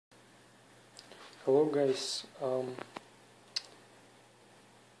Hello guys,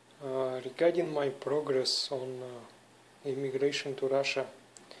 regarding my progress on immigration to Russia,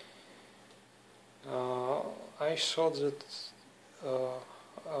 I thought that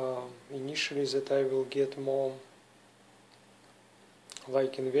initially that I will get more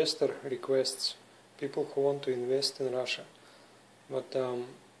like investor requests, people who want to invest in Russia, but the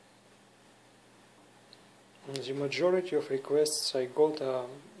majority of requests I got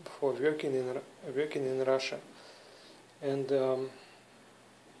for working in Russia, and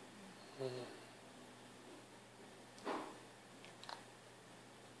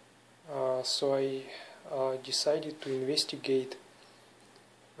so I decided to investigate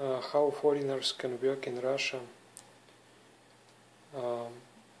how foreigners can work in Russia,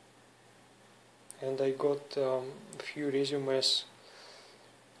 and I got a few resumes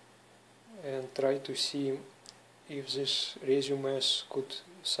and tried to see if these resumes could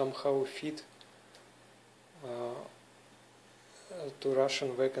somehow fit to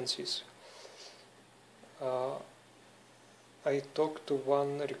Russian vacancies. I talked to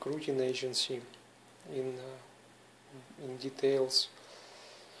one recruiting agency in details,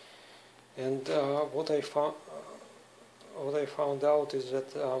 and what I found out is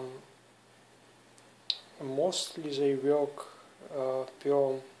that mostly they work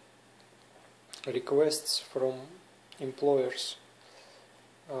per requests from employers,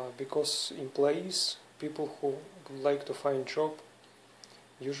 because employees, people who would like to find job,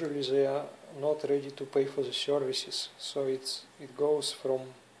 usually they are not ready to pay for the services, so it goes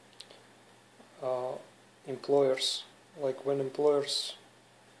from employers. Like when employers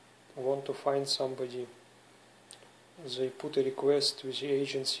want to find somebody, they put a request with the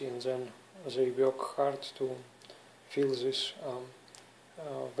agency and then they work hard to fill these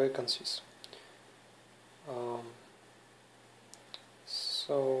vacancies.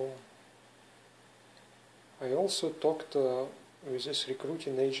 So I also talked with this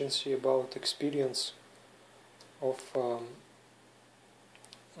recruiting agency about experience of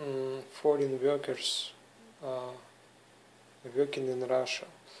foreign workers working in Russia,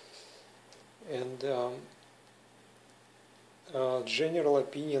 and general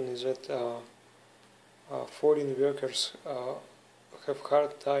opinion is that foreign workers have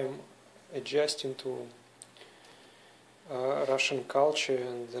hard time adjusting to Russian culture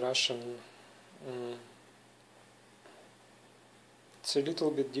and Russian. It's a little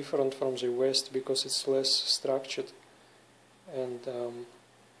bit different from the West because it's less structured, and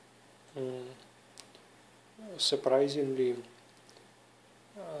surprisingly,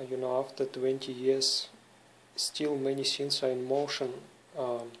 after 20 years, still many things are in motion.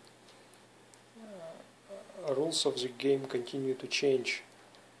 Rules of the game continue to change,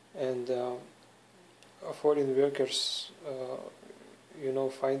 and foreign workers,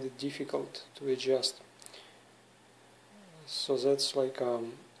 find it difficult to adjust. So that's like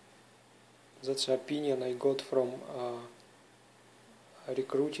that's the opinion I got from a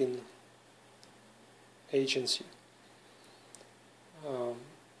recruiting agency.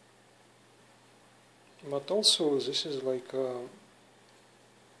 But also this is like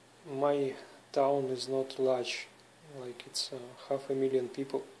my town is not large, like it's 500,000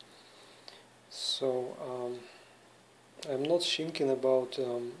 people. So I'm not thinking about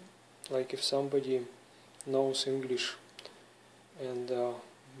like if somebody knows English and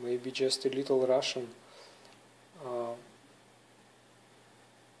maybe just a little Russian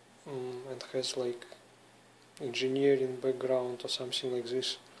and has like engineering background or something like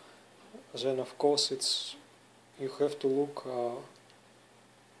this, then of course you have to look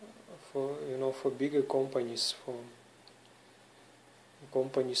for bigger companies, for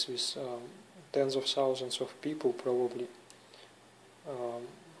companies with tens of thousands of people probably,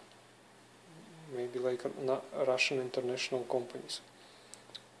 maybe like Russian international companies.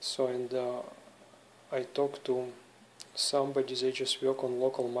 So, and I talked to somebody, they just work on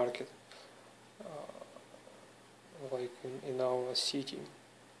local market, like in our city,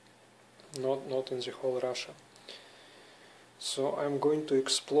 not in the whole Russia. So I'm going to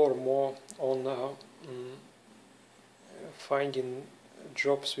explore more on finding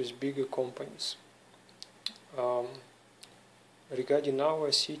jobs with bigger companies. Regarding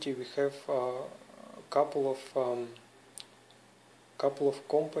our city, we have a couple of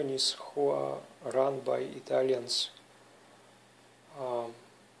companies who are run by Italians.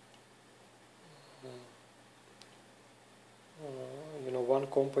 One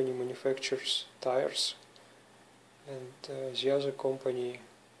company manufactures tires, and the other company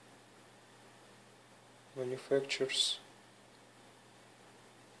manufactures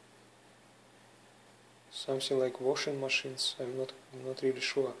something like washing machines. I'm not really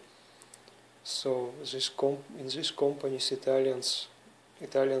sure. So in these companies, Italians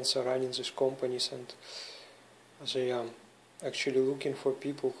are running these companies, and they are actually looking for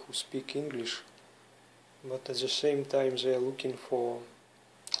people who speak English, but at the same time they are looking for,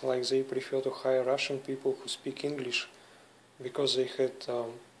 like, they prefer to hire Russian people who speak English, because they had,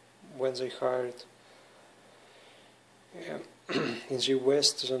 when they hired in the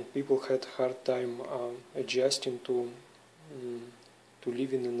West, then people had hard time adjusting to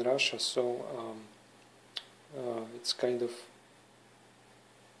living in Russia, so it's kind of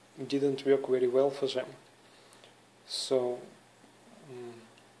didn't work very well for them. So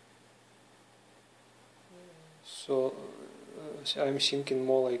I'm thinking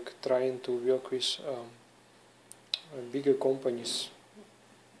more like trying to work with bigger companies,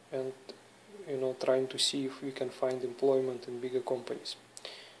 and trying to see if we can find employment in bigger companies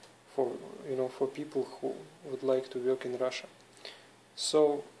for for people who would like to work in Russia.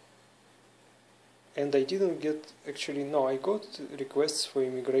 So, and I didn't get, actually, no, I got requests for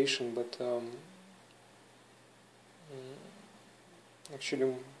immigration, but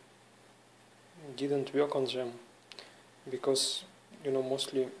actually didn't work on them, because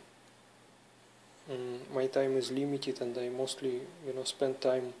mostly my time is limited, and I mostly spend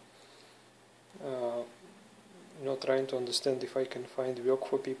time trying to understand if I can find work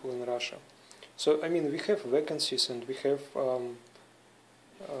for people in Russia. So I mean, we have vacancies, and we have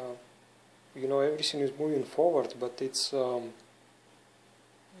everything is moving forward, but it's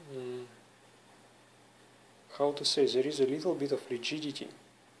how to say, there is a little bit of rigidity,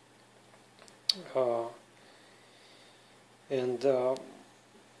 and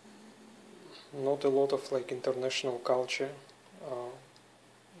not a lot of like international culture,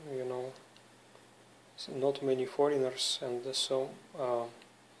 not many foreigners, and so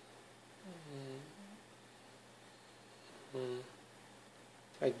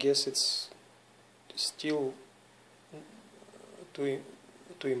I guess it's still to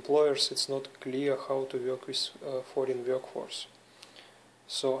employers it's not clear how to work with foreign workforce.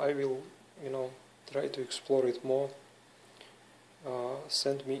 So I will try to explore it more.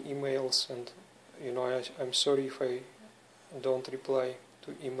 Send me emails, and I'm sorry if I don't reply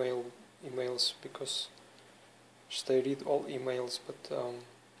to emails, because just I read all emails, but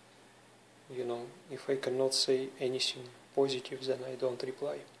if I cannot say anything positive, then I don't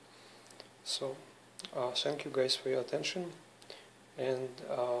reply. So thank you guys for your attention, and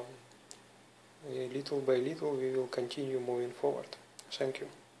little by little we will continue moving forward. Thank you.